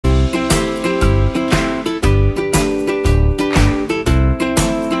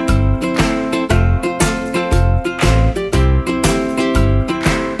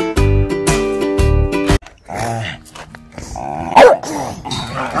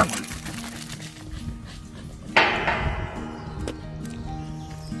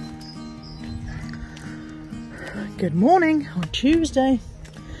Good morning on Tuesday.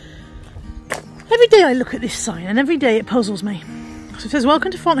 Every day I look at this sign and every day it puzzles me. So it says welcome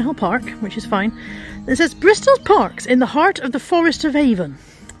to Fonthill Park, which is fine. And it says Bristol's parks in the heart of the Forest of Avon.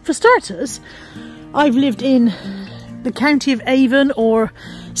 For starters, I've lived in the county of Avon or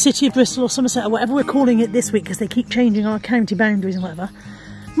city of Bristol or Somerset or whatever we're calling it this week because they keep changing our county boundaries and whatever,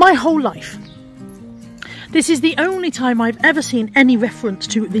 my whole life. This is the only time I've ever seen any reference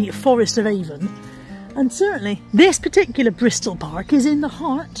to the Forest of Avon, and certainly this particular Bristol park is in the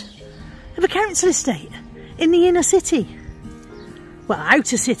heart of a council estate in the inner city. Well,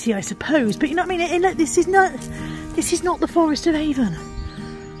 outer city I suppose, but you know what I mean, this is not the Forest of Avon.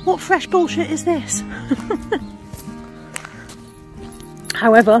 What fresh bullshit is this?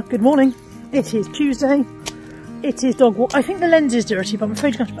 However, good morning. It is Tuesday. It is dog walk. I think the lens is dirty, but I'm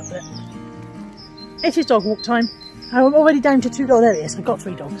afraid you're going to have to put it. It is dog walk time. I'm already down to 2 dogs. There it is. I've got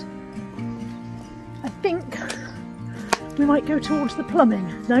 3 dogs. I think we might go towards the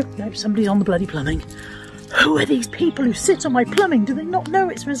plumbing. No, somebody's on the bloody plumbing. Who are these people who sit on my plumbing? Do they not know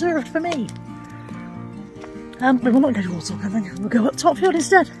it's reserved for me? We will not go towards the plumbing. We'll go up Topfield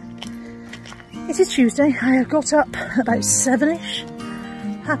instead. It is Tuesday. I have got up about 7ish.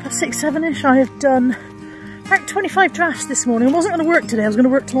 6, 7ish. I have done about 25 drafts this morning. I wasn't going to work today. I was going to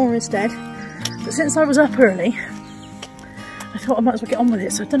work tomorrow instead. But since I was up early, I thought I might as well get on with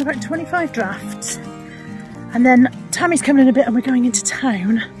it. So I've done about 25 drafts. And then Tammy's coming in a bit and we're going into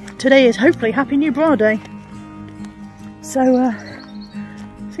town. Today is hopefully Happy New Bra Day. So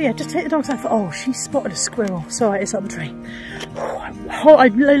yeah, just take the dogs out for... Oh, she spotted a squirrel. It's alright, it's up the tree. I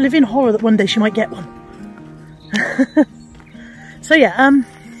live in horror that one day she might get one. So yeah,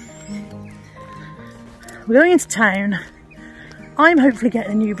 we're going into town. I'm hopefully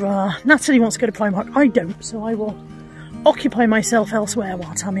getting a new bra. Natalie wants to go to Primark. I don't, so I will occupy myself elsewhere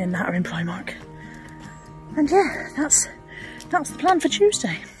while Tammy and Nat are in Primark. And yeah, that's the plan for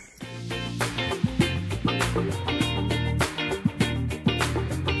Tuesday.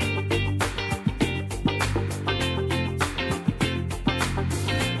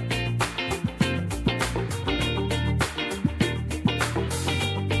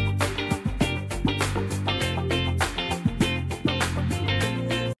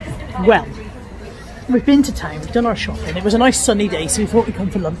 Well, we've been to town, we've done our shopping. It was a nice sunny day, so we thought we'd come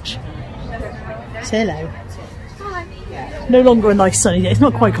for lunch. Say hello. Hi. No longer a nice sunny day. It's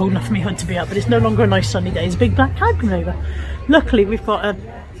not quite cold enough for me to be up, but it's no longer a nice sunny day. There's a big black cloud coming over. Luckily, we've got a...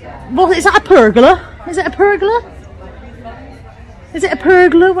 What, is that a pergola? Is it a pergola? Is it a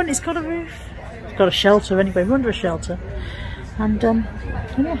pergola when it's got a roof? It's got a shelter anyway. We're under a shelter. And,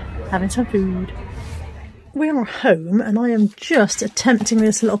 yeah, having some food. We are home and I am just attempting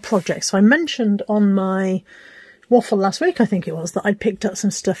this little project. So I mentioned on my waffle last week, I think it was, that I'd picked up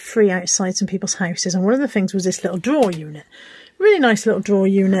some stuff free outside some people's houses, and one of the things was this little drawer unit. Really nice little drawer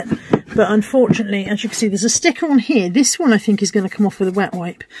unit, but unfortunately, as you can see, there's a sticker on here. This one I think is going to come off with a wet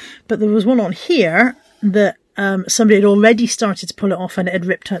wipe, but there was one on here that somebody had already started to pull it off and it had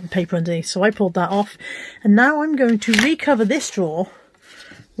ripped out the paper underneath, so I pulled that off, and now I'm going to recover this drawer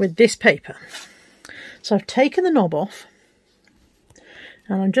with this paper. So I've taken the knob off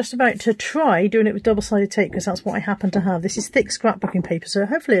and I'm just about to try doing it with double-sided tape because that's what I happen to have. This is thick scrapbooking paper, so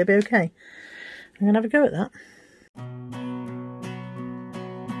hopefully it'll be okay. I'm going to have a go at that.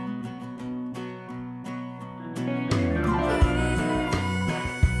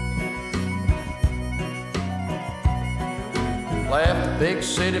 Left the big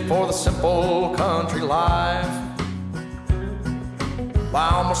city for the simple country life.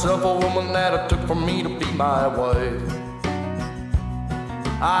 Found myself a woman that it took for me to be my wife.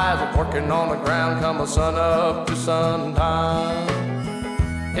 I was working on the ground come the sun up to sundown.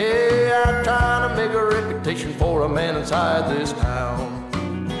 Hey, I'm trying to make a reputation for a man inside this town.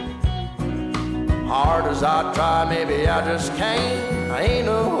 Hard as I try, maybe I just can't. I ain't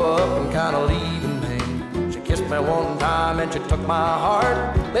no up and kind of leaving me. She kissed me one time and she took my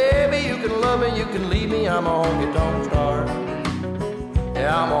heart. Baby, you can love me, you can leave me, I'm a honky-tonk star.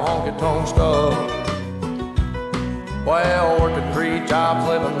 Yeah, I'm a honky-tonk star. Well, working 3 jobs,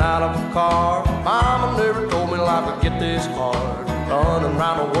 living out of a car. Mama never told me life would get this hard. Running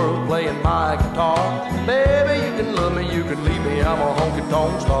around the world playing my guitar. Baby, you can love me, you can leave me, I'm a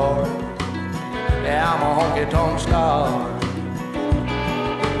honky-tonk star. Yeah, I'm a honky-tonk star.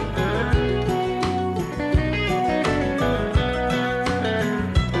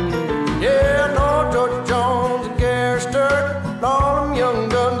 Yeah, no George Jones and Gary Sturt. All them young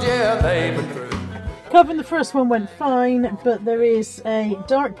guns, yeah, they've been through. Covering the first one went fine, but there is a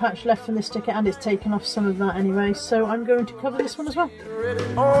dark patch left from this sticker and it's taken off some of that anyway, so I'm going to cover this one as well.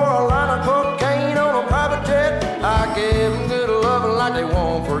 Or a line of cocaine on a private jet, I give them good loving like they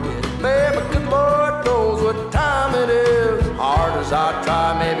won't forget. Baby, good Lord knows what time it is. Hard as I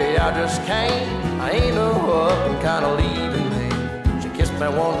try, maybe I just can't. I ain't no up and kind of leaving me. She kissed me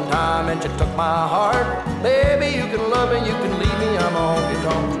one time and she took my heart. Baby, you can love me, you can leave me, I'm a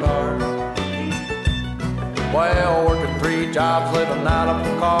honky-tonk star. Well, working 3 jobs, living out of a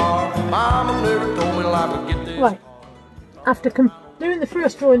car. Mama never told me life would get this. Right, after doing the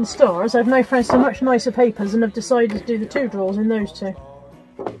first drawer in the stars, I've now found some much nicer papers and have decided to do the 2 drawers in those 2.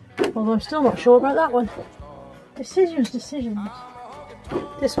 Although I'm still not sure about that one. Decisions.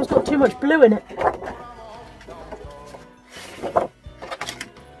 This one's got too much blue in it.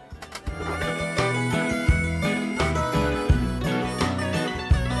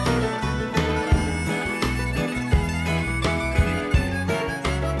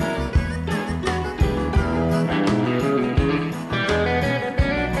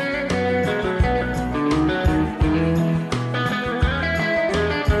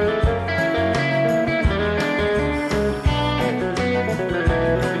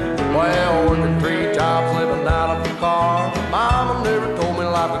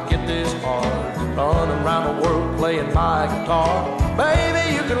 Playing my guitar.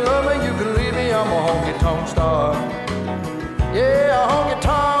 Baby, you can love me, you can leave me, I'm a honky-tonk star. Yeah, a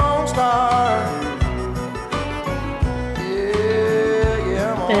honky-tonk star.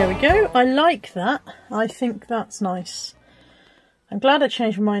 Yeah, there we go. I like that. I think that's nice. I'm glad I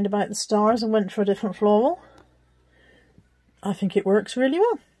changed my mind about the stars and went for a different floral. I think it works really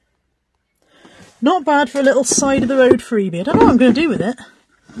well. Not bad for a little side of the road freebie. I don't know what I'm going to do with it,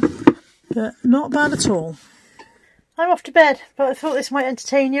 but not bad at all. I'm off to bed, but I thought this might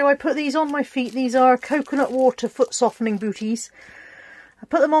entertain you. I put these on my feet. These are coconut water foot softening booties. I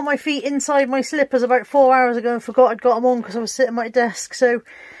put them on my feet inside my slippers about 4 hours ago and forgot I'd got them on because I was sitting at my desk. So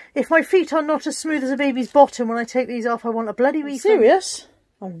if my feet are not as smooth as a baby's bottom when I take these off, I want a bloody refund. Serious?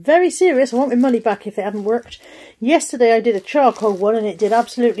 I'm very serious. I want my money back if it hadn't worked. Yesterday I did a charcoal one and it did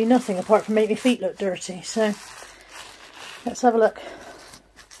absolutely nothing apart from make my feet look dirty. So let's have a look.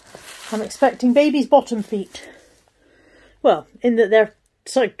 I'm expecting baby's bottom feet. Well, in that they're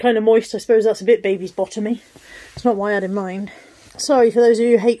kind of moist, I suppose that's a bit baby's bottomy. It's not what I had in mind. Sorry for those of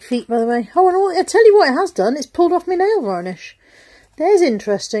you who hate feet, by the way. Oh, and I'll tell you what it has done. It's pulled off my nail varnish. There's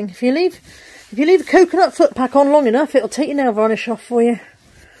interesting. If you leave a coconut foot pack on long enough, it'll take your nail varnish off for you.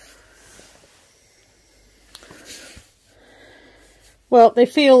 Well, they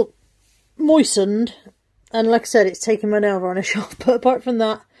feel moistened, and like I said, it's taken my nail varnish off. But apart from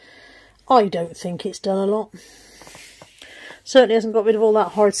that, I don't think it's done a lot. Certainly hasn't got rid of all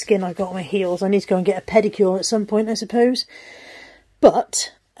that hard skin I've got on my heels. I need to go and get a pedicure at some point, I suppose.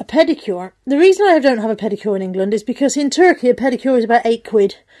 But a pedicure, the reason I don't have a pedicure in England is because in Turkey a pedicure is about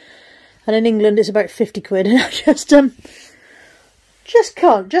 £8 and in England it's about 50 quid, and I just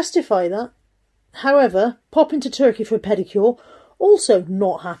can't justify that. However, popping to Turkey for a pedicure, also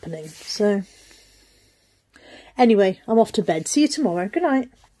not happening. So anyway, I'm off to bed. See you tomorrow. Good night.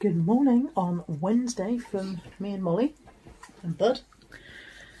 Good morning on Wednesday from me and Molly and Bud.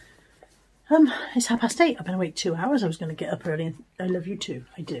 It's 8:30. I've been awake 2 hours. I was going to get up early and I love you too.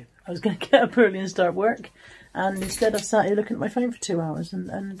 I do. I was going to get up early and start work, and instead I've sat here looking at my phone for 2 hours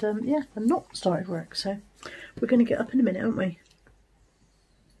and yeah, I'm not started work. So we're going to get up in a minute, aren't we?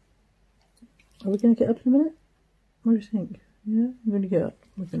 Are we going to get up in a minute? What do you think? Yeah, we're going to get up.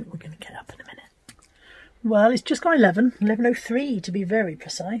 We're going to get up in a minute. Well, it's just gone 11:03 to be very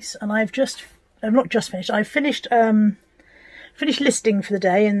precise, and I've not just finished. I've finished listing for the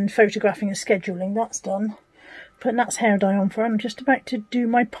day and photographing and scheduling. That's done. Putting Nat's hair dye on for her. I'm just about to do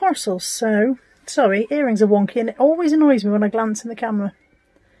my parcels. So sorry, earrings are wonky, and it always annoys me when I glance in the camera.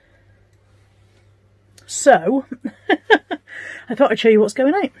 So I thought I'd show you what's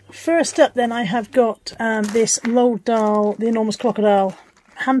going out. First up then, I have got this Roald Dahl, the enormous crocodile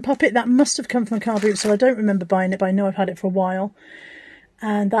hand puppet. That must have come from a car boot, so I don't remember buying it, but I know I've had it for a while.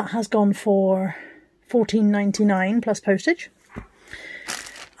 And that has gone for £14.99 plus postage.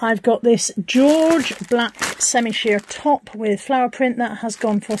 I've got this George black semi-sheer top with flower print. That has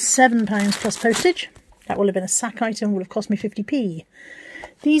gone for £7 plus postage. That will have been a sack item, would have cost me 50p.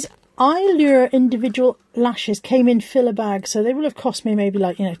 These Eyelure individual lashes came in filler bag, so they will have cost me maybe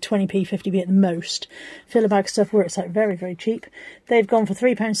like, 20p, 50p at the most. Filler bag stuff works out very, very cheap. They've gone for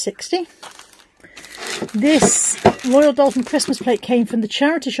 £3.60. This Royal Dolphin Christmas plate came from the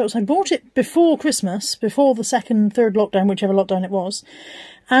charity shops. I bought it before Christmas, before the second, third lockdown, whichever lockdown it was.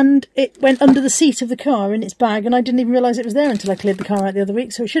 and it went under the seat of the car in its bag, and I didn't even realise it was there until I cleared the car out the other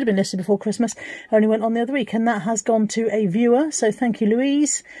week, so it should have been listed before Christmas. Only went on the other week, and that has gone to a viewer, so thank you,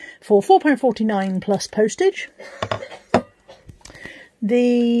 Louise, for £4.49 plus postage.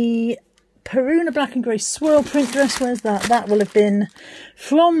 The Peruna black and grey swirl print dress, where's that? That will have been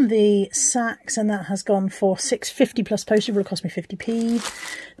from the Saks, and that has gone for £6.50 plus postage, will have cost me 50p.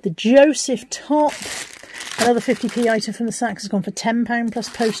 The Joseph top, another 50p item from the Saks, has gone for £10 plus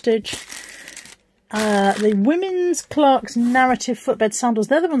postage. The women's Clark's narrative footbed sandals,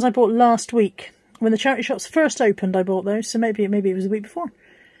 they're the ones I bought last week. When the charity shops first opened, I bought those, so maybe it was the week before.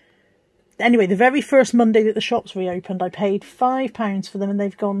 Anyway, the very first Monday that the shops reopened, I paid £5 for them, and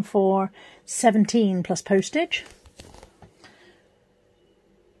they've gone for 17 plus postage.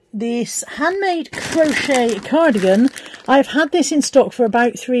 This handmade crochet cardigan, I've had this in stock for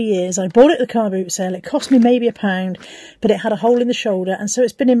about 3 years. I bought it at the car boot sale. It cost me maybe £1, but it had a hole in the shoulder, and so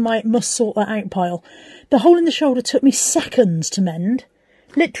it's been in my must sort that out pile. The hole in the shoulder took me seconds to mend.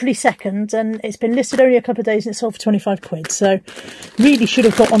 Literally seconds, and it's been listed only a couple of days, and it sold for 25 quid, so really should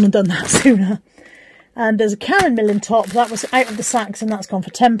have got on and done that sooner. And there's a Karen Millen top, that was out of the Saks, and that's gone for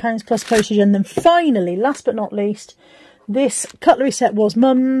 £10 plus postage. And then finally, last but not least, this cutlery set was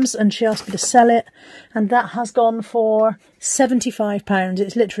Mum's, and she asked me to sell it, and that has gone for £75.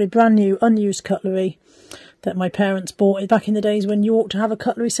 It's literally brand new, unused cutlery that my parents bought back in the days when you ought to have a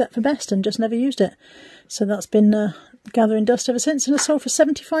cutlery set for best and just never used it. So that's been gathering dust ever since, and it's sold for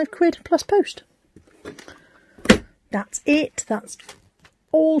 75 quid plus post. That's it. That's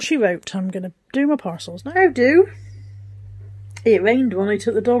all she wrote. I'm going to do my parcels now. It rained when I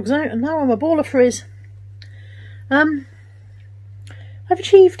took the dogs out, and now I'm a ball of frizz. I've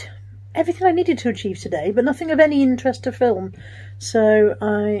achieved everything I needed to achieve today, but nothing of any interest to film. So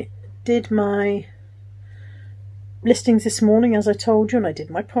I did my listings this morning, as I told you, and I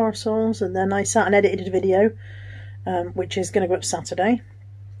did my parcels, and then I sat and edited a video, which is going to go up Saturday.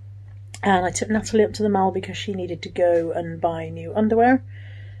 And I took Natalie up to the mall because she needed to go and buy new underwear.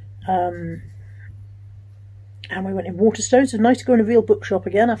 And we went in Waterstones. It was nice to go in a real bookshop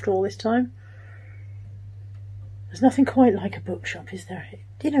again after all this time. There's nothing quite like a bookshop, is there?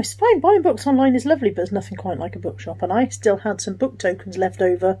 You know, buying books online is lovely, but there's nothing quite like a bookshop. And I still had some book tokens left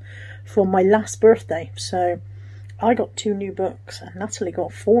over from my last birthday. So I got 2 new books, and Natalie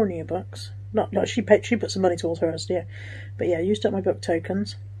got 4 new books. No, she put some money towards hers, yeah. But yeah, I used up my book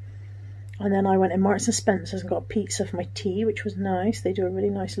tokens. And then I went in Marks and Spencer's and got a pizza for my tea, which was nice. They do a really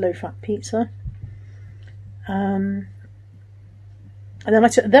nice low-fat pizza. And then I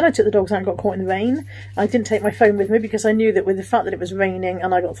took the dogs out and got caught in the rain. I didn't take my phone with me because I knew that with the fact that it was raining,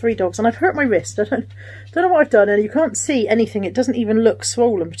 and I got 3 dogs, and I've hurt my wrist. I don't know what I've done, and you can't see anything. It doesn't even look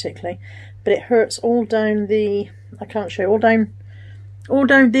swollen particularly, but it hurts all down the, I can't show, all down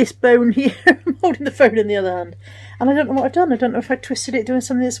this bone here. I'm holding the phone in the other hand, and I don't know what I've done. I don't know if I twisted it doing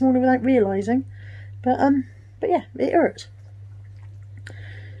something this morning without realising, but yeah, it hurt.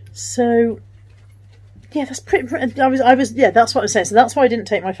 So yeah, that's pretty. Yeah, that's what I was saying. So that's why I didn't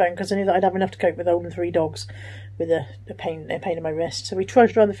take my phone, because I knew that I'd have enough to cope with holding 3 dogs with a pain in my wrist. So we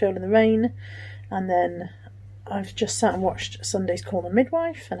trudged around the field in the rain, and then I've just sat and watched Sunday's Call the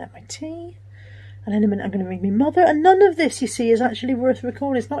Midwife and had my tea. And in a minute I'm going to ring my mother, and none of this, you see, is actually worth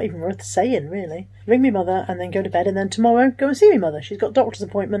recording. It's not even worth saying, really. Ring my mother and then go to bed, and then tomorrow go and see my mother. She's got a doctor's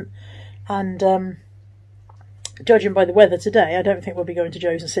appointment, and judging by the weather today, I don't think we'll be going to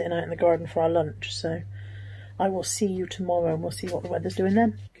Joe's and sitting out in the garden for our lunch. So I will see you tomorrow, and we'll see what the weather's doing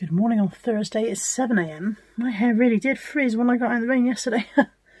then. Good morning on Thursday. It's 7 AM. My hair really did frizz when I got out in the rain yesterday.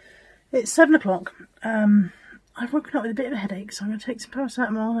 It's 7 o'clock. I've woken up with a bit of a headache, so I'm going to take some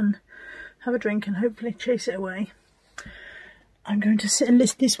paracetamol and have a drink and hopefully chase it away. I'm going to sit and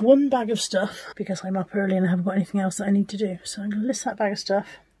list this one bag of stuff because I'm up early and I haven't got anything else that I need to do. So I'm going to list that bag of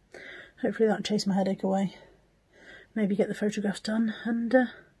stuff. Hopefully that'll chase my headache away. Maybe get the photographs done, and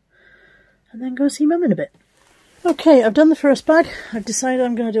then go see Mum in a bit. Okay, I've done the first bag. I've decided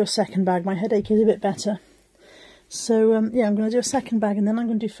I'm going to do a second bag. My headache is a bit better. So yeah, I'm going to do a second bag, and then I'm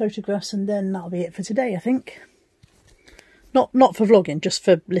going to do photographs, and then that'll be it for today, I think. Not for vlogging, just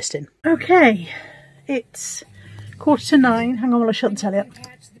for listing. Okay, it's 9:15. Hang on while I shut the telly up.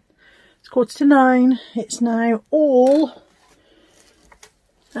 It's 9:15. It's now all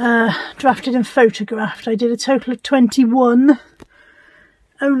drafted and photographed. I did a total of 21.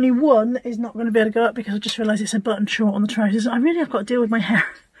 Only one is not going to be able to go up because I just realised it's a button short on the trousers. I really have got to deal with my hair.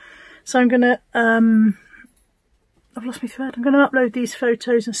 So I'm going to, I've lost my thread. I'm going to upload these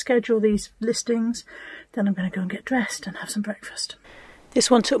photos and schedule these listings. Then I'm going to go and get dressed and have some breakfast. This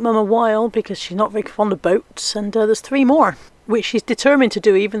one took Mum a while because she's not very fond of boats, and there's 3 more. which she's determined to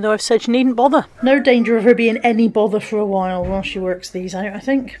do, even though I've said she needn't bother. No danger of her being any bother for a while she works these out, I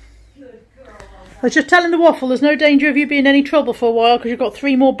think. I was just telling the waffle, there's no danger of you being any trouble for a while because you've got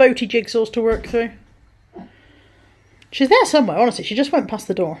 3 more boaty jigsaws to work through. She's there somewhere, honestly. She just went past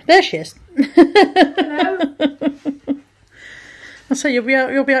the door. There she is. Hello. I say you'll be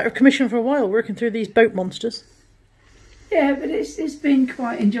out of commission for a while working through these boat monsters. Yeah, but it's been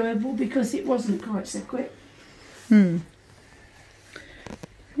quite enjoyable because it wasn't quite so quick. You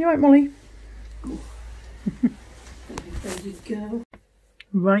right, Molly? There you go.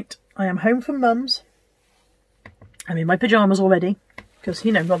 Right, I am home from Mum's. I'm in my pyjamas already because,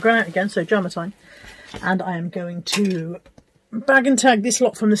 you know, I'm going out again, so pyjama time. And I am going to bag and tag this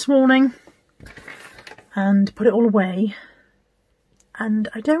lot from this morning and put it all away. And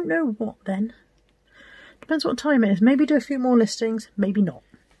I don't know what then. Depends what time it is. Maybe do a few more listings, maybe not.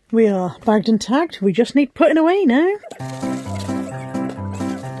 We are bagged and tagged. We just need putting away now.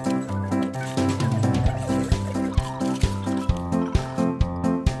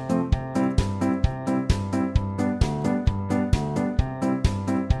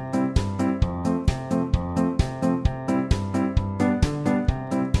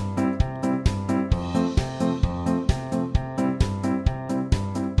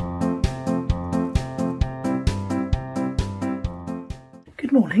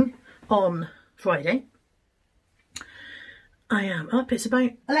 Good morning on Friday. I am up. It's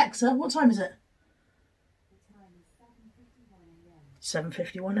about... Alexa, what time is it? The time is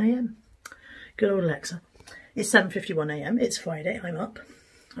 7:51 a.m. 7:51 a.m. Good old Alexa. It's 7:51 a.m. It's Friday. I'm up.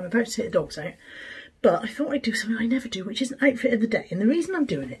 I'm about to take the dogs out. But I thought I'd do something I never do, which is an outfit of the day. And the reason I'm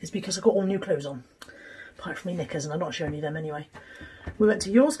doing it is because I've got all new clothes on. Apart from my knickers, and I'm not showing you them anyway. We went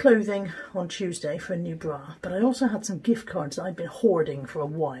to Yours Clothing on Tuesday for a new bra, but I also had some gift cards that I've been hoarding for a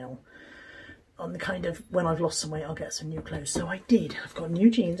while. On the kind of, when I've lost some weight, I'll get some new clothes. So I did. I've got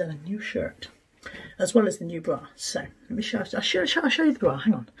new jeans and a new shirt, as well as the new bra. So, let me show you. I'll show you the bra.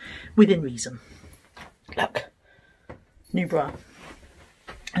 Hang on. Within reason. Look. New bra.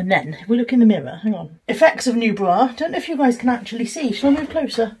 And then, if we look in the mirror, hang on. Effects of new bra. Don't know if you guys can actually see. Shall I move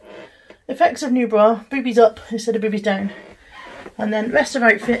closer? Effects of new bra. Boobies up instead of boobies down. And then rest of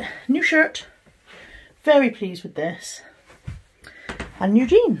outfit, new shirt, very pleased with this, and new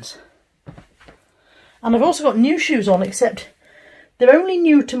jeans. And I've also got new shoes on, except they're only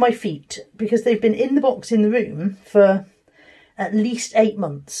new to my feet because they've been in the box in the room for at least 8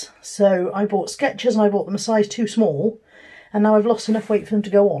 months. So I bought Skechers and I bought them a size too small, and now I've lost enough weight for them to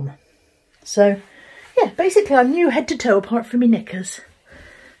go on. So yeah, basically I'm new head to toe apart from my knickers,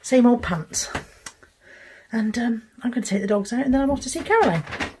 same old pants. And I'm going to take the dogs out and then I'm off to see Caroline.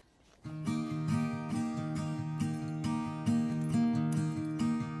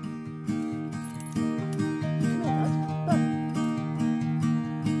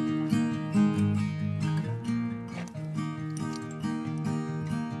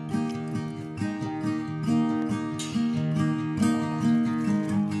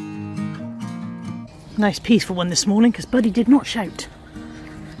 Nice peaceful one this morning because Buddy did not shout.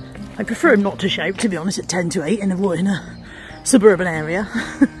 I prefer him not to shout, to be honest, at 10 to 8 in a suburban area.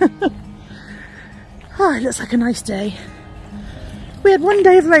 Oh, it looks like a nice day. We had 1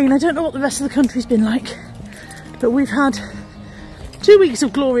 day of rain. I don't know what the rest of the country's been like, but we've had 2 weeks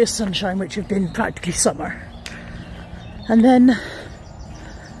of glorious sunshine, which have been practically summer. And then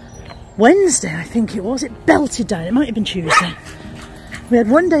Wednesday, I think it was, it belted down. It might have been Tuesday. We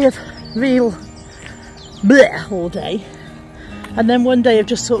had 1 day of real bleh all day. And then 1 day of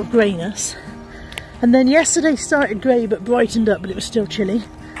just sort of greyness. And then yesterday started grey but brightened up, but it was still chilly.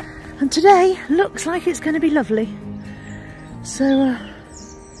 And today looks like it's going to be lovely. So,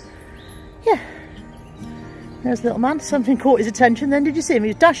 yeah. There's the little man. Something caught his attention. Then did you see him?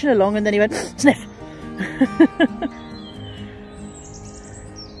 He was dashing along and then he went, sniff.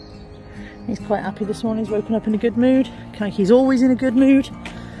 He's quite happy this morning. He's woken up in a good mood. Kikey's always in a good mood.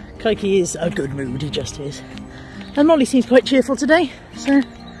 Kikey is a good mood, he just is. And Molly seems quite cheerful today, so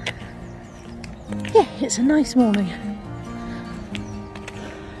yeah, it's a nice morning.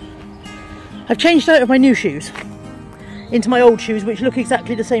 I've changed out of my new shoes into my old shoes, which look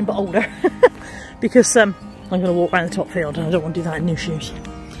exactly the same but older, because I'm going to walk around the top field and I don't want to do that in new shoes.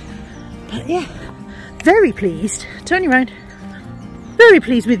 But yeah, very pleased. Turn you around. Very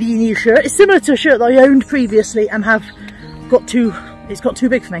pleased with the new shirt. It's similar to a shirt that I owned previously and have got too, it's got too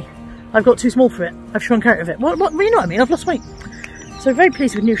big for me. I've got too small for it. I've shrunk out of it. What, you know what I mean? I've lost weight. So very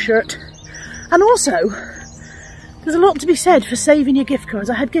pleased with new shirt. And also, there's a lot to be said for saving your gift cards.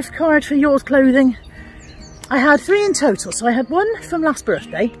 I had gift card for Yours Clothing. I had 3 in total. So I had 1 from last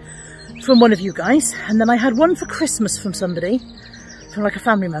birthday from one of you guys, and then I had one for Christmas from somebody, from like a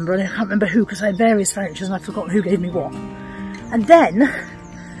family member, and I can't remember who because I had various vouchers and I've forgotten who gave me what. And then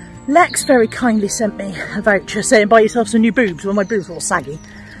Lex very kindly sent me a voucher saying buy yourself some new boobs. Well, my boobs were all saggy,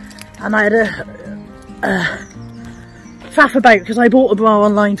 and I had a faff about because I bought a bra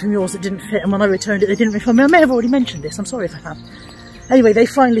online from yours that didn't fit, and when I returned it they didn't refund me. I may have already mentioned this, I'm sorry if I have. Anyway, they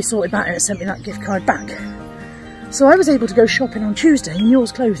finally sorted that out and sent me that gift card back. So I was able to go shopping on Tuesday in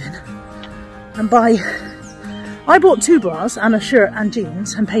yours clothing and buy... I bought 2 bras and a shirt and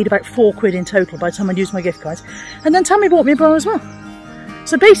jeans and paid about £4 in total by the time I'd used my gift cards. And then Tammy bought me a bra as well.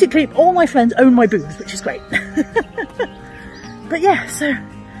 So basically all my friends own my boobs, which is great. But yeah, so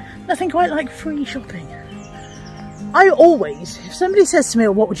nothing quite like free shopping. I always, if somebody says to me,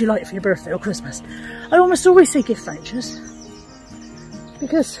 oh, what would you like for your birthday or Christmas? I almost always say gift vouchers.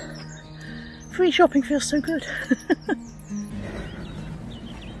 Because free shopping feels so good.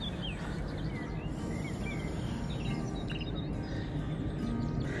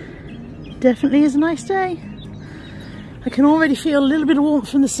 Definitely is a nice day. I can already feel a little bit of warmth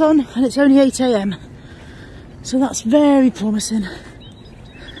from the sun, and it's only 8 AM. So that's very promising.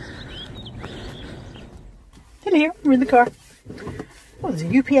 Hello, here, we're in the car. Oh, there's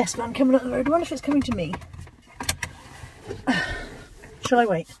a UPS van coming up the road. I wonder if it's coming to me. Shall I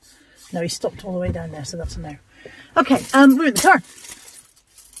wait? No, he stopped all the way down there, so that's a no. Okay, we're in the car.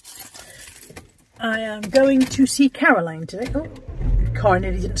 I am going to see Caroline today. Oh, the car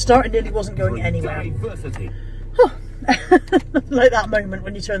nearly didn't start and nearly wasn't going anywhere. Oh, like that moment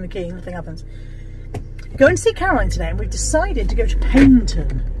when you turn the key and nothing happens. Going to see Caroline today, and we've decided to go to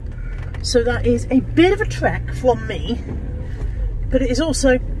Paignton. So that is a bit of a trek from me, but it is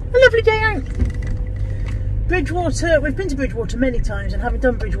also a lovely day out. Bridgewater, we've been to Bridgewater many times, and having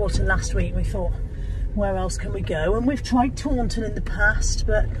done Bridgewater last week, we thought, where else can we go? And we've tried Taunton in the past,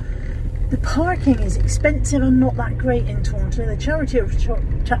 but the parking is expensive and not that great in Taunton. The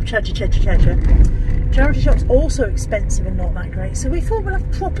charity shop's also expensive and not that great. So we thought we'll have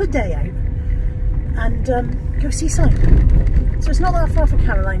a proper day out and go see Simon. So it's not that far for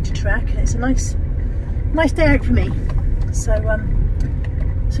Caroline to trek, and it's a nice day out for me. So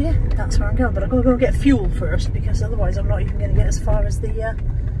yeah, that's where I'm going. But I've got to go and get fuel first, because otherwise I'm not even going to get as far as the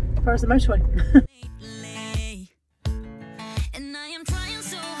motorway. And I am trying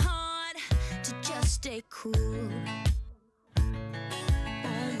so hard to just stay cool. Oh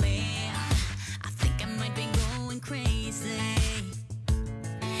man, I think I might be going crazy.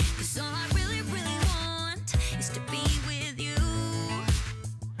 'Cause all I really, really want is to be with you.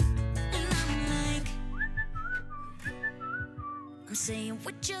 And I'm like, I'm saying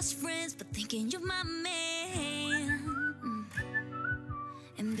we're just friends, but thinking you're my man.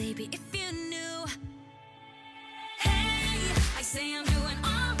 And baby, if you knew, hey, I say I'm doing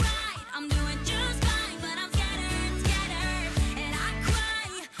alright, I'm doing just fine, but I'm scattered, and I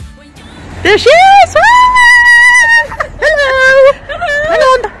cry when you're... There she is! Ah! Hello! Hang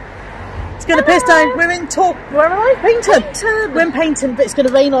on! It's going to piss down. We're in where am I? Paignton. We're in Paignton, but it's going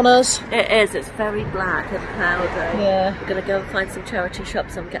to rain on us. It is, it's very black and cloudy. Yeah. We're going to go and find some charity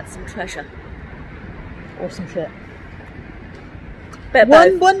shops and get some treasure. Awesome shit. Bit of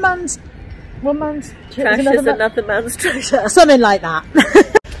both. One man's trash is another man's treasure. Something like that.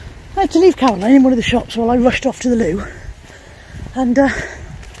 I had to leave Caroline in one of the shops while I rushed off to the loo. And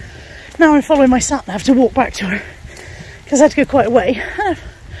now I'm following my sat nav to walk back to her, because I had to go quite a way. I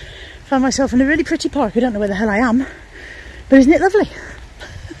found myself in a really pretty park. I don't know where the hell I am, but isn't it lovely?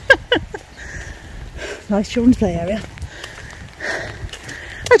 Nice children's play area.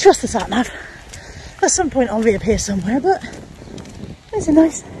 I trust the sat nav. At some point I'll reappear somewhere, but there's a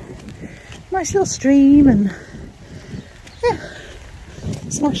nice little stream, and yeah,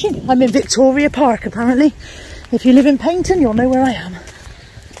 smashing. I'm in Victoria Park apparently. If you live in Paignton, you'll know where I am.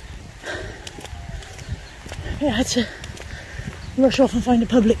 Yeah, I had to rush off and find a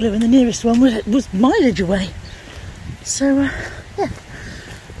public loo, and the nearest one was mileage away. So yeah,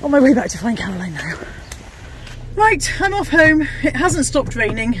 on my way back to find Caroline now. Right, I'm off home. It hasn't stopped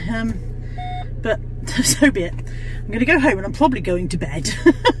raining, but so be it. I'm going to go home and I'm probably going to bed.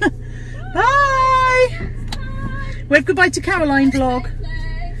 Bye! Wave goodbye to Caroline vlog.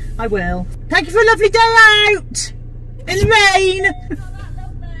 I will. Thank you for a lovely day out! In the rain!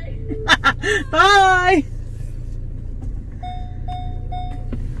 Bye!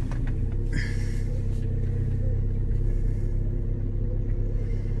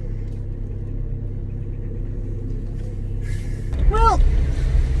 Well,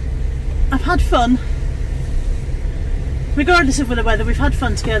 I've had fun. Regardless of the weather, we've had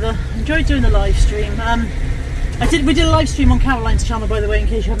fun together. Enjoyed doing the live stream. We did a live stream on Caroline's channel, by the way, in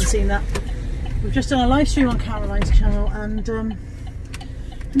case you haven't seen that. We've just done a live stream on Caroline's channel, and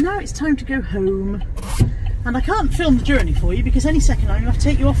now it's time to go home. And I can't film the journey for you because any second I'm going to have to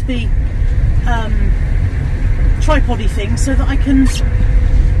take you off the tripod-y thing so that I can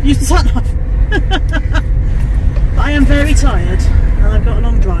use the sat-nav. But I am very tired and I've got a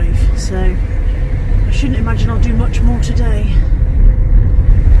long drive, so I shouldn't imagine I'll do much more today.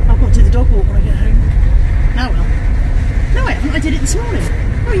 I've got to do the dog walk when I get home. Now I will. No, I haven't. I did it this morning.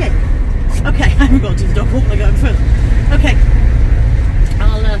 Oh, yay. Okay, I haven't got to do the dog walk when I go home further. Okay,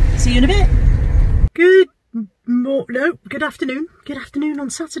 I'll see you in a bit. Good afternoon. Good afternoon on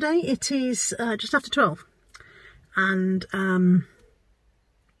Saturday. It is just after 12. And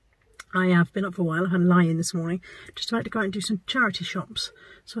I have been up for a while. I've had a lie-in this morning. Just about to go out and do some charity shops.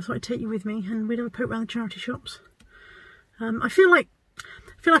 So I thought I'd take you with me and we'd have a poke around the charity shops. I feel like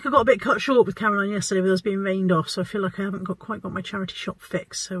I got a bit cut short with Caroline yesterday with us being rained off, so I feel like I haven't quite got my charity shop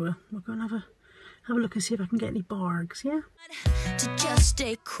fixed. So we'll go and have a look and see if I can get any bargs, yeah? To just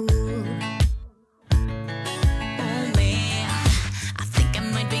stay cool. Oh man, I think I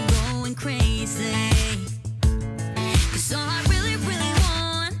might be going crazy. 'Cause all I really, really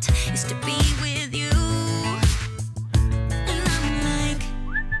want is to be with you. And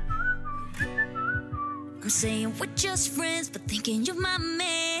I'm saying we're just friends, but thinking you're my man.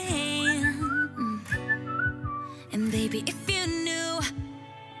 And baby, if you knew,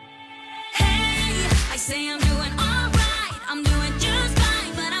 hey, I say I'm doing alright, I'm doing just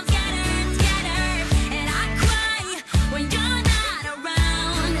fine, but I'm scattered, and I cry when you're not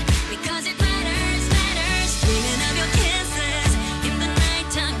around, because it matters, dreaming of your kisses in the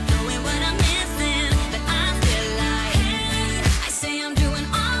nighttime, knowing what I'm missing, but I'm still like, hey, I say I'm doing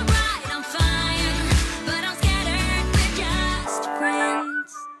alright, I'm fine, but I'm scattered, we're just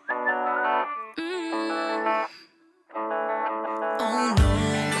friends. Oh no,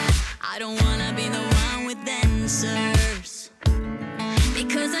 I don't wanna be the one with answers,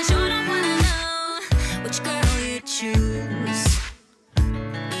 because I sure don't wanna know which girl you choose.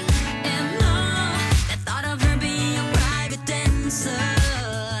 And no, the thought of her being a private dancer,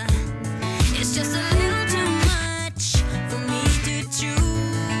 it's just a little too much for me to chew.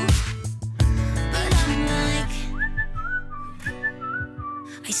 But I'm like,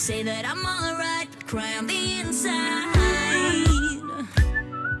 I say that I'm alright, but cry on the inside.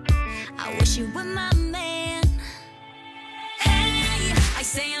 I wish you were my man. Hey, I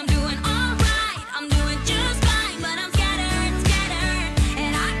say I'm doing alright, I'm doing just fine, but I'm scattered,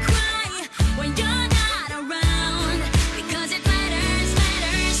 and I cry when you're not around, because it matters,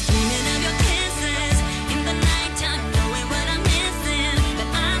 dreaming of your kisses in the nighttime, knowing what I'm missing, but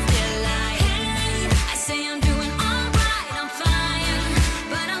I'm still like, hey, I say I'm doing alright, I'm fine,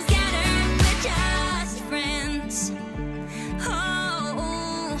 but I'm scattered, we're just friends.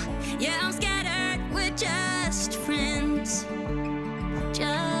 Oh, yeah, I'm scattered, we're just friends.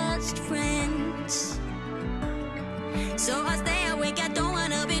 Just friends. So I stay awake, I don't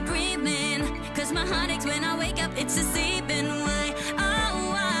wanna be dreaming, 'cause my heart aches when I wake up, it's deceiving. Why,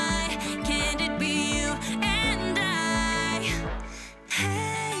 oh why can't it be you and I?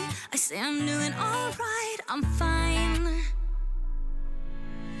 Hey, I say I'm doing alright, I'm fine.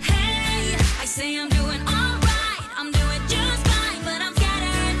 Hey, I say I'm doing alright, I'm doing just fine, but I'm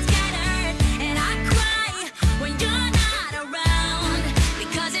scattered, and I cry when you're not around,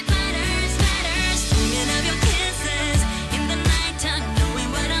 because it matters, dreaming of your kisses in the nighttime, knowing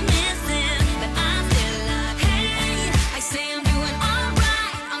what I'm missing, but I'm still like, hey, I say I'm doing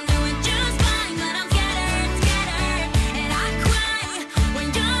alright, I'm doing just fine, but I'm scattered, and I cry when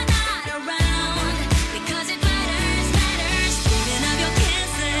you're not around, because it matters, dreaming of your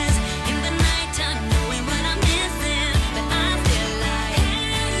kisses in the nighttime, knowing what I'm missing, but I'm still like,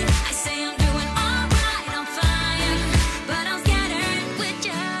 hey, I say I'm doing alright, I'm fine, but I'm scattered, we're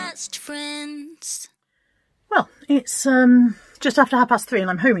just friends. Well, it's just after 3:30 and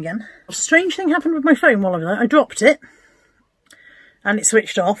I'm home again. A strange thing happened with my phone while I was there. I dropped it and it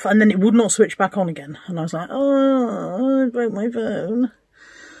switched off and then it would not switch back on again. And I was like, oh, I broke my phone.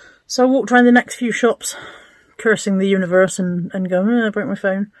 So I walked around the next few shops cursing the universe and going, oh, I broke my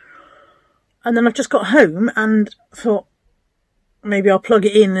phone. And then I've just got home and thought, maybe I'll plug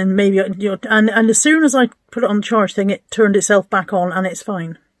it in and maybe, and as soon as I put it on the charge thing, it turned itself back on and it's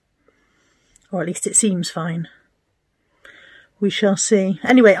fine. Or at least it seems fine. We shall see.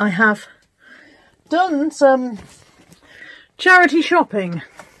 Anyway, I have done some charity shopping.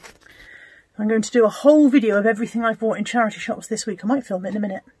 I'm going to do a whole video of everything I've bought in charity shops this week. I might film it in a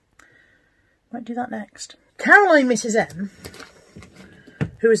minute. Might do that next. Caroline Mrs. M,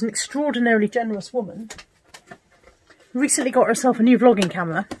 who is an extraordinarily generous woman, recently got herself a new vlogging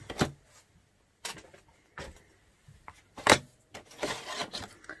camera.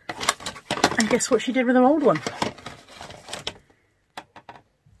 And guess what she did with her old one?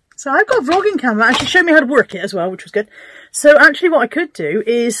 So I've got a vlogging camera and she showed me how to work it as well, which was good. So actually what I could do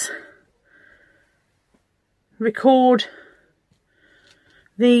is record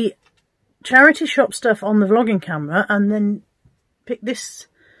the charity shop stuff on the vlogging camera and then pick this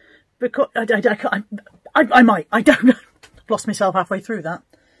record. I might, I don't know. Lost myself halfway through that.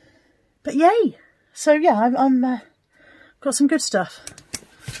 But yay. So yeah, I'm got some good stuff.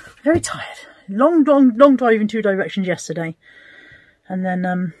 Very tired. Long drive in 2 directions yesterday. And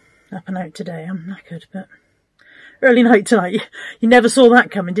then up and out today. I'm knackered, but early night tonight. You never saw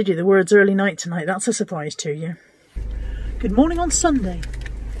that coming, did you? The words early night tonight. That's a surprise to you. Good morning on Sunday.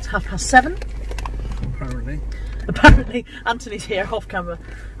 It's 7:30. Apparently. Anthony's here, off camera.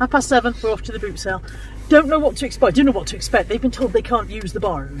 7:30, we're off to the boot sale. Don't know what to expect. Do know what to expect. They've been told they can't use the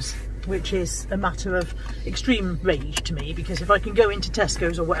barns, which is a matter of extreme rage to me, because if I can go into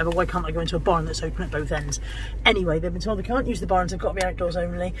Tesco's or whatever, why can't I go into a barn that's open at both ends? Anyway, they've been told they can't use the barns, they've got to be outdoors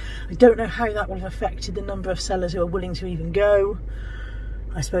only. I don't know how that will have affected the number of sellers who are willing to even go.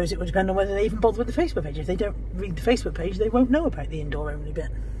 I suppose it would depend on whether they even bother with the Facebook page. If they don't read the Facebook page, they won't know about the indoor only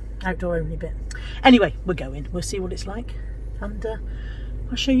bit, outdoor only bit. Anyway, we're going, we'll see what it's like, and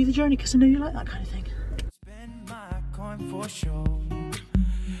I'll show you the journey, because I know you like that kind of thing. Spend my coin for sure.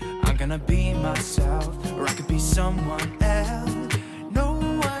 I'm gonna be myself, or I could be someone else. No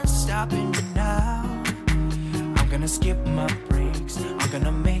one's stopping me now. I'm gonna skip my breaks, I'm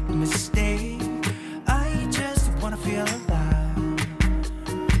gonna make mistakes. I just wanna feel alive.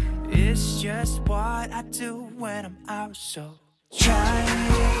 It's just what I do when I'm out, so try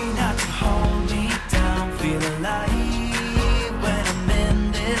not to hold me down. Feel alive when I'm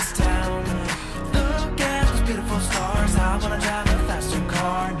in this town. Look at those beautiful stars, I wanna drive a faster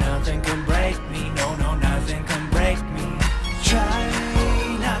car. Nothing can break me, no, no, nothing can break me. Try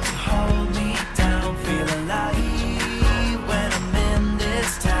not to hold me down. Feel alive when I'm in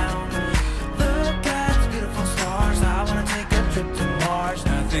this town. Look at those beautiful stars, I wanna take a trip to Mars.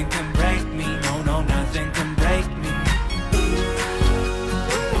 Nothing can break me, no, no, nothing can break me.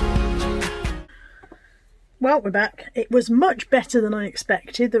 Well, we're back. It was much better than I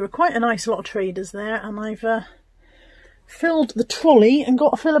expected. There were quite a nice lot of traders there, and I've filled the trolley and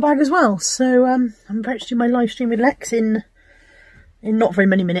got a filler bag as well. So I'm about to do my live stream with Lex in not very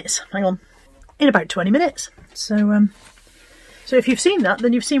many minutes. Hang on, in about 20 minutes. So so if you've seen that,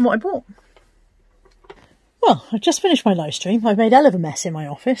 then you've seen what I bought. Well, I've just finished my live stream. I've made hell of a mess in my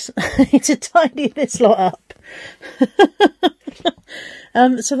office. It's to tidy this lot up.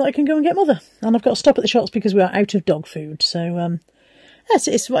 So that I can go and get Mother. And I've got to stop at the shops because we are out of dog food. So yes,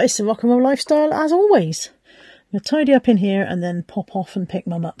 it's the rock and roll lifestyle as always. I'm going to tidy up in here and then pop off and pick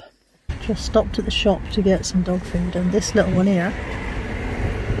Mum up. Just stopped at the shop to get some dog food, and this little one here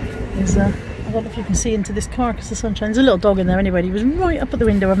is, I don't know if you can see into this car because the sun shines. There's a little dog in there anyway. He was right up at the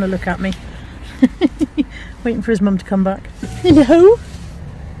window having a look at me. Waiting for his mum to come back. Hello?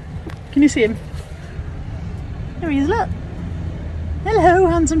 Can you see him? There he is, look. Hello,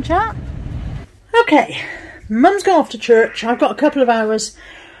 handsome chap. Okay, Mum's gone off to church. I've got a couple of hours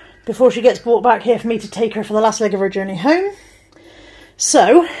before she gets brought back here for me to take her for the last leg of her journey home.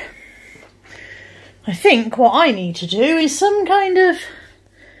 So, I think what I need to do is some kind of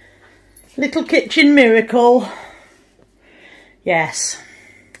little kitchen miracle. Yes,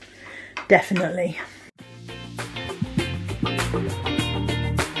 definitely.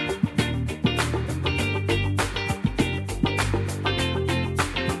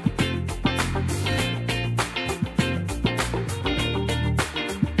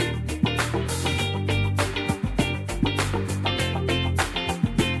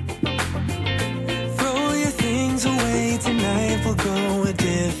 Go a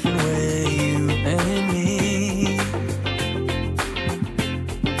different way, you and me.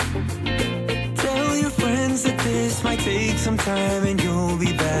 Tell your friends that this might take some time and you'll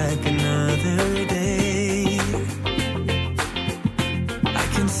be back another day. I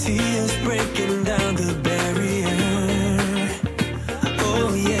can see us breaking down the barrier.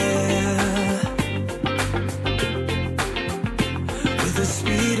 Oh yeah. With the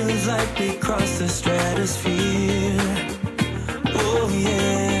speed of light we cross the stratosphere. Oh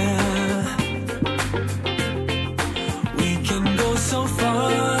yeah, we can go so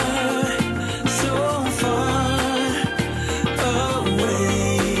far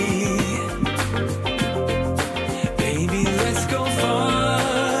away. Baby, let's go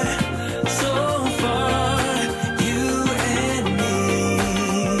far, so far, you and me.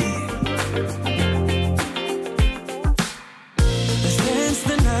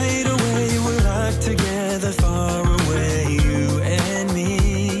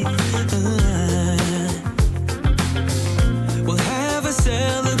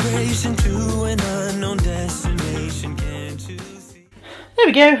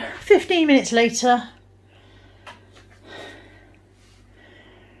 we go, 15 minutes later.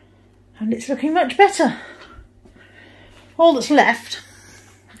 And it's looking much better. All that's left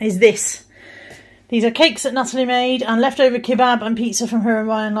is this. These are cakes that Natalie made and leftover kebab and pizza from her and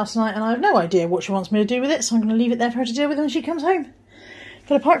Ryan last night, and I have no idea what she wants me to do with it, so I'm going to leave it there for her to deal with when she comes home.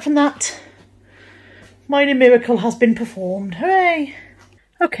 But apart from that, minor miracle has been performed. Hooray!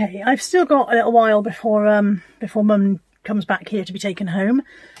 Okay, I've still got a little while before Mum comes back here to be taken home,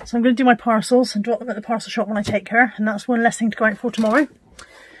 so I'm going to do my parcels and drop them at the parcel shop when I take her, and that's one less thing to go out for tomorrow.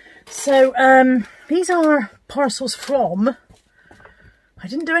 So these are parcels from... I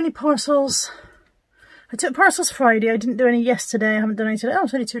didn't do any parcels... I took parcels Friday, I didn't do any yesterday, I haven't done any today. Oh,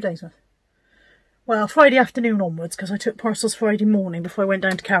 it's only 2 days worth. Well, Friday afternoon onwards, because I took parcels Friday morning before I went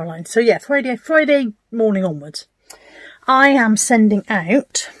down to Caroline's. So yeah, Friday morning onwards. I am sending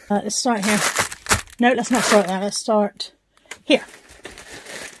out... let's start here. No, let's not start there, let's start here.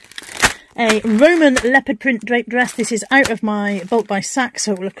 A Roman leopard print draped dress. This is out of my bulk buy sack,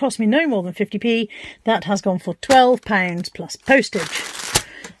 so it will have cost me no more than 50p. That has gone for £12 plus postage.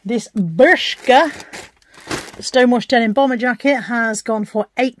 This Bershka Stonewash denim bomber jacket has gone for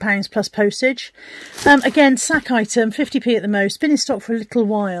 £8 plus postage. Again, sack item, 50p at the most. Been in stock for a little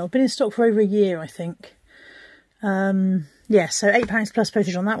while. Been in stock for over a year, I think. Yeah, so £8 plus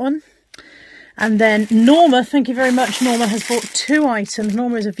postage on that one. And then Norma, thank you very much. Norma has bought 2 items.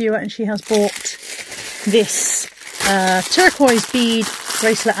 Norma is a viewer and she has bought this turquoise bead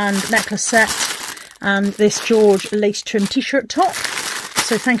bracelet and necklace set and this George lace trim t-shirt top.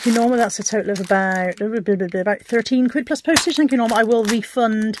 So thank you, Norma. That's a total of about 13 quid plus postage. Thank you, Norma. I will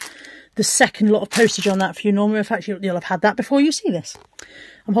refund the second lot of postage on that for you, Norma. In fact, you'll have had that before you see this.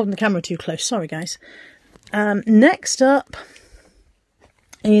 I'm holding the camera too close. Sorry, guys. Next up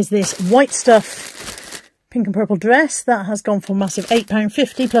is this white stuff pink and purple dress. That has gone for a massive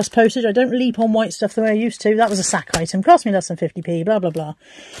 £8.50 plus postage. I don't leap on white stuff the way I used to. That was a sack item. Cost me less than 50p, blah, blah, blah.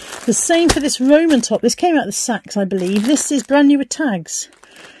 The same for this Roman top. This came out of the sacks, I believe. This is brand new with tags.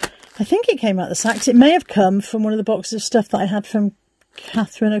 I think it came out of the sacks. It may have come from one of the boxes of stuff that I had from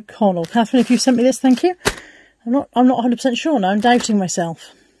Catherine O'Connell. Catherine, if you sent me this, thank you. I'm not 100% sure now. I'm doubting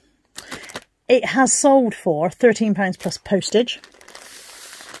myself. It has sold for £13 plus postage.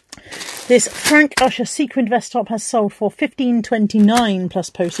 This Frank Usher sequined vest top has sold for $15.29 plus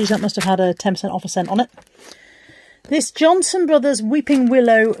postage. That must have had a 10% offer cent on it. This Johnson Brothers Weeping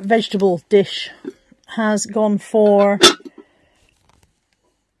Willow vegetable dish has gone for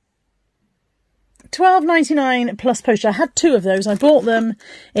 $12.99 plus postage. I had 2 of those. I bought them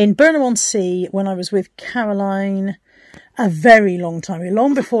in Burnham-on-Sea when I was with Caroline a very long time ago.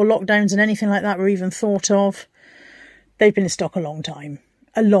 Long before lockdowns and anything like that were even thought of. They've been in stock a long time.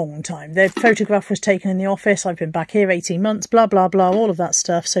 A long time. Their photograph was taken in the office. I've been back here 18 months, blah, blah, blah, all of that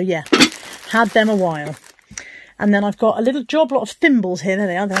stuff. So yeah, had them a while. And then I've got a little job lot of thimbles here. There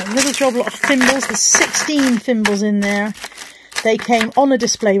they are. A little job lot of thimbles. There's 16 thimbles in there. They came on a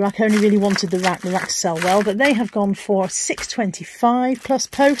display rack. I only really wanted the rack to sell well, but they have gone for $6.25 plus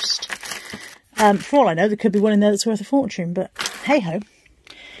post. For all I know, there could be one in there that's worth a fortune, but hey-ho.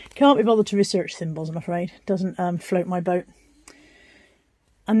 Can't be bothered to research thimbles, I'm afraid. Doesn't float my boat.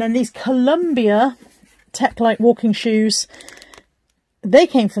 And then these Columbia Tech-Light walking shoes, they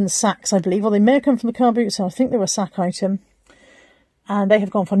came from the sacks, I believe, or they may have come from the car boot, so I think they were a sack item. And they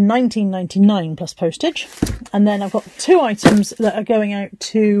have gone for $19.99 plus postage. And then I've got 2 items that are going out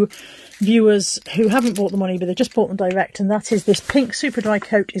to viewers who haven't bought the money, but they just bought them direct. And that is this pink super dry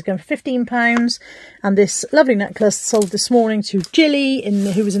coat is going for £15. And this lovely necklace sold this morning to Jilly,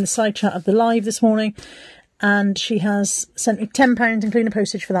 who was in the side chat of the live this morning. And she has sent me £10 including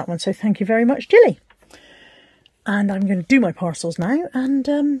postage for that one. So thank you very much, Jilly. And I'm going to do my parcels now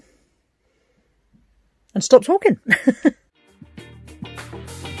and stop talking.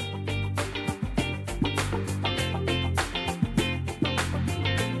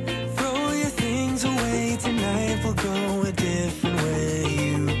 Throw your things away tonight, we'll go a different way,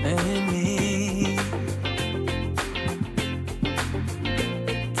 you and me.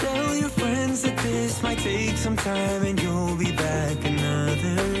 Tell your friends that this might take some time and you'll be back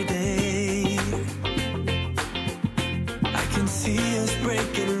another day. I can see us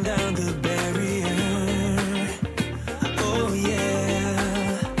breaking down the barrier. Oh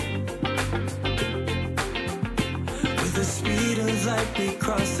yeah. With the speed of light we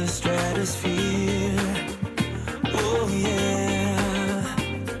cross the stratosphere. Oh yeah.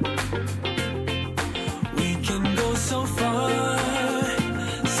 We can go so far,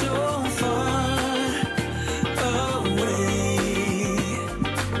 so far away.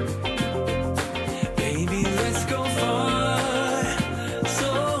 Baby, let's go far, so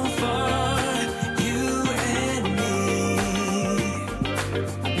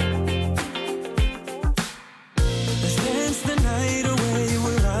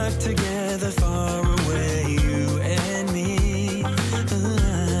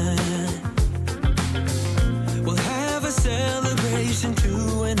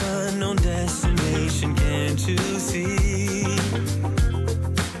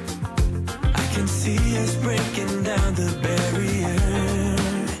is breaking down the barrier.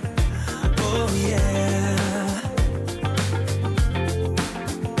 Oh yeah.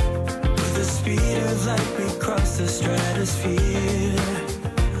 With the speed of light we cross the stratosphere.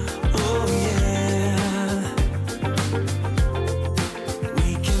 Oh yeah.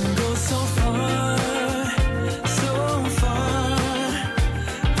 We can go so far, so far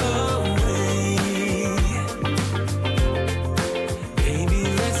away. Baby,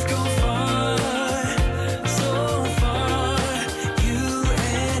 let's go far, so far, you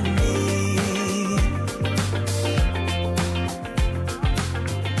and me.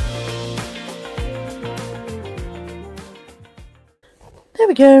 There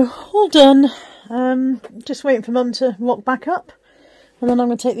we go, all done. Just waiting for Mum to rock back up, and then I'm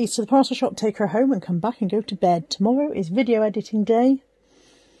going to take these to the parcel shop, take her home and come back and go to bed. Tomorrow is video editing day,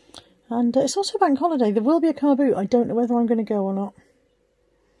 and it's also bank holiday. There will be a car boot. I don't know whether I'm going to go or not.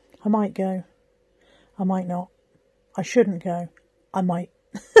 I might go, I might not. I shouldn't go, I might.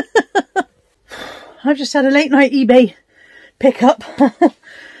 I've just had a late night eBay pickup.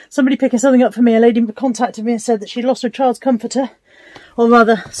 Somebody picking something up for me. A lady contacted me and said that she'd lost her child's comforter. Or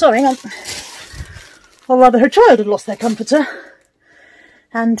rather, sorry, hang on. Or rather, her child had lost their comforter.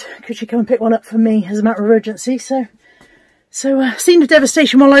 And could she come and pick one up for me as a matter of urgency? So scene of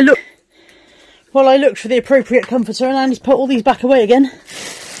devastation while I looked for the appropriate comforter, and Andy's put all these back away again.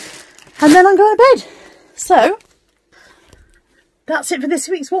 And then I'm going to bed. So, that's it for this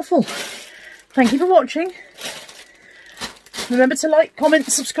week's waffle. Thank you for watching. Remember to like,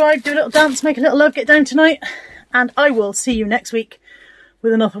 comment, subscribe, do a little dance, make a little love, get down tonight. And I will see you next week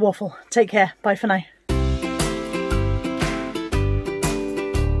with another waffle. Take care. Bye for now.